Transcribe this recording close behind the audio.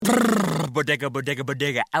Bodega, bodega,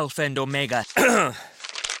 bodega, alpha and omega.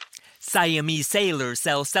 Siamese sailors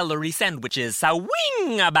sell celery sandwiches.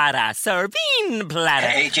 Sawing-a-bada, serving platter.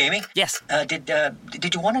 Hey, Jamie? Yes?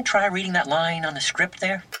 Did you want to try reading that line on the script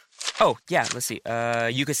there? Oh, yeah, let's see.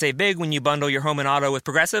 You could save big when you bundle your home and auto with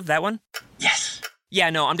Progressive, that one? Yes. Yeah,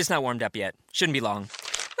 no, I'm just not warmed up yet. Shouldn't be long.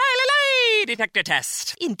 Detector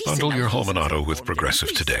test. Bundle your home and auto with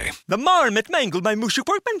Progressive today. The marmot mangled my mushu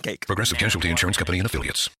pork pancake. Progressive Casualty Insurance Company and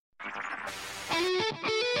Affiliates.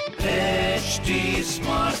 HT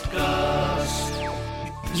Smartcast.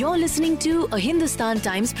 You're listening to a Hindustan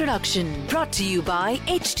Times production brought to you by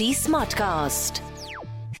HT Smartcast.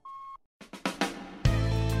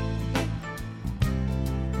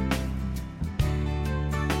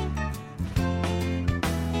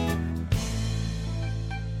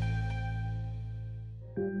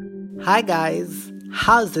 Hi guys,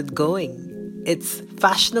 how's it going? It's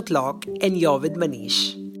Fashion O'Clock and you're with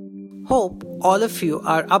Manish. Hope all of you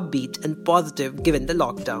are upbeat and positive given the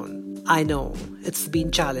lockdown. I know, it's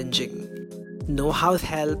been challenging. No house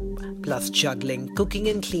help, plus juggling, cooking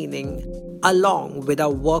and cleaning, along with our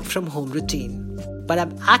work from home routine. But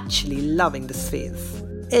I'm actually loving this phase.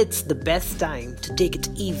 It's the best time to take it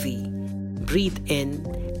easy, breathe in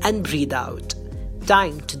and breathe out.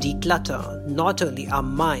 Time to declutter not only our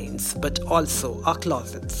minds but also our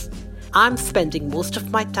closets. I'm spending most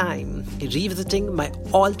of my time revisiting my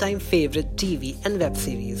all-time favorite TV and web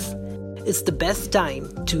series. It's the best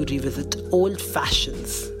time to revisit old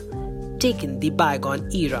fashions, take in the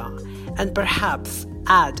bygone era, and perhaps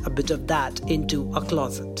add a bit of that into a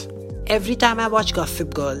closet. Every time I watch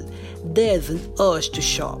Gossip Girl, there's an urge to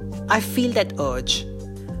shop. I feel that urge.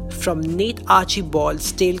 From Nate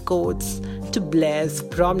Archibald's tailcoats to Blair's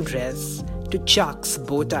prom dress to Chuck's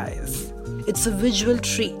bow ties. It's a visual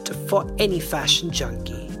treat for any fashion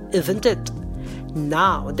junkie, isn't it?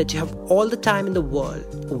 Now that you have all the time in the world,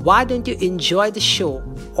 why don't you enjoy the show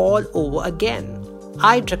all over again?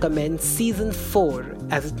 I'd recommend Season 4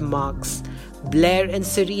 as it marks Blair and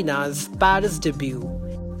Serena's Paris debut,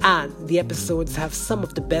 and the episodes have some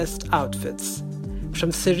of the best outfits.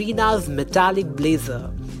 From Serena's metallic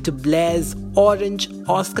blazer to Blair's orange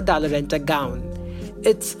Oscar de la Renta gown,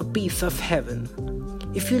 it's a piece of heaven.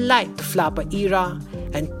 If you like the flapper era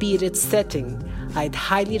and period setting, I'd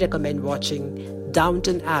highly recommend watching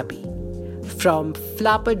Downton Abbey. From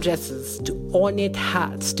flapper dresses to ornate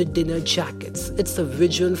hats to dinner jackets, it's a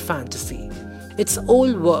visual fantasy. It's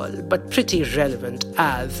old world but pretty relevant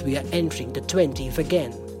as we are entering the 20s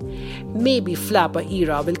again. Maybe flapper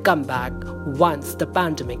era will come back once the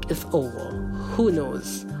pandemic is over. Who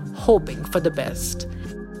knows? Hoping for the best.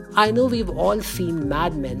 I know we've all seen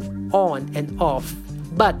Mad Men on and off,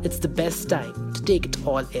 but it's the best time to take it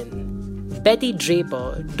all in. Betty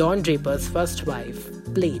Draper, Don Draper's first wife,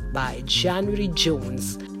 played by January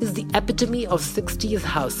Jones, is the epitome of 60s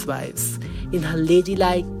housewives in her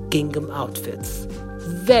ladylike gingham outfits.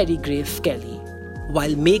 Very Grace Kelly.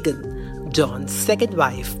 While Megan, Don's second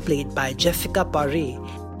wife, played by Jessica Paré,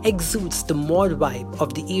 exudes the mod vibe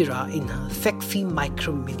of the era in her sexy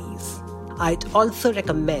micro minis. I'd also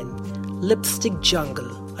recommend Lipstick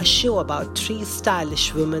Jungle, a show about 3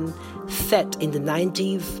 stylish women set in the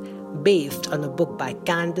 90s based on a book by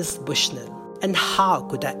Candice Bushnell. And how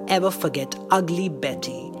could I ever forget Ugly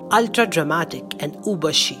Betty, ultra dramatic and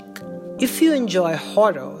uber chic. If you enjoy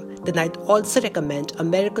horror, then I'd also recommend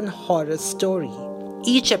American Horror Story.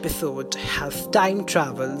 Each episode has time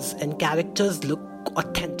travels and characters look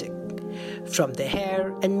authentic, from their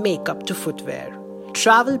hair and makeup to footwear.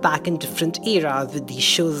 Travel back in different eras with these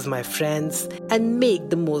shows, my friends, and make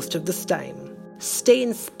the most of this time. Stay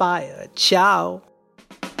inspired. Ciao.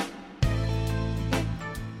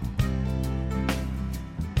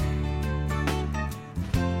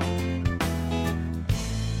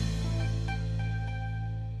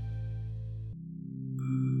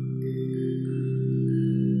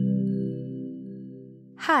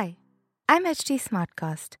 Hi, I'm HT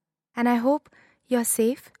Smartcast, and I hope you're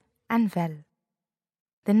safe and well.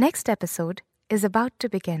 The next episode is about to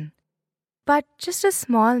begin, but just a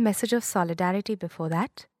small message of solidarity before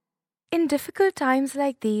that. In difficult times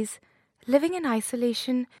like these, living in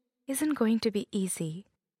isolation isn't going to be easy.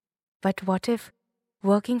 But what if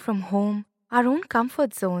working from home, our own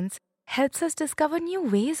comfort zones, helps us discover new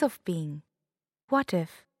ways of being? What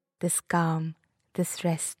if this calm, this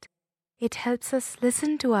rest, it helps us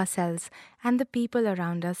listen to ourselves and the people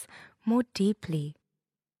around us more deeply?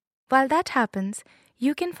 While that happens,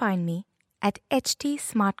 you can find me at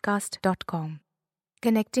htsmartcast.com,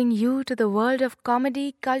 connecting you to the world of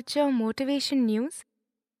comedy, culture, motivation news.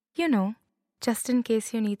 You know, just in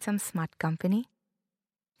case you need some smart company.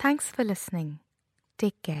 Thanks for listening.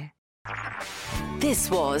 Take care. This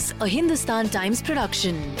was a Hindustan Times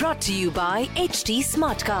production brought to you by HT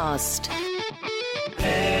Smartcast.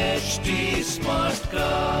 HT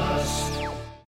Smartcast.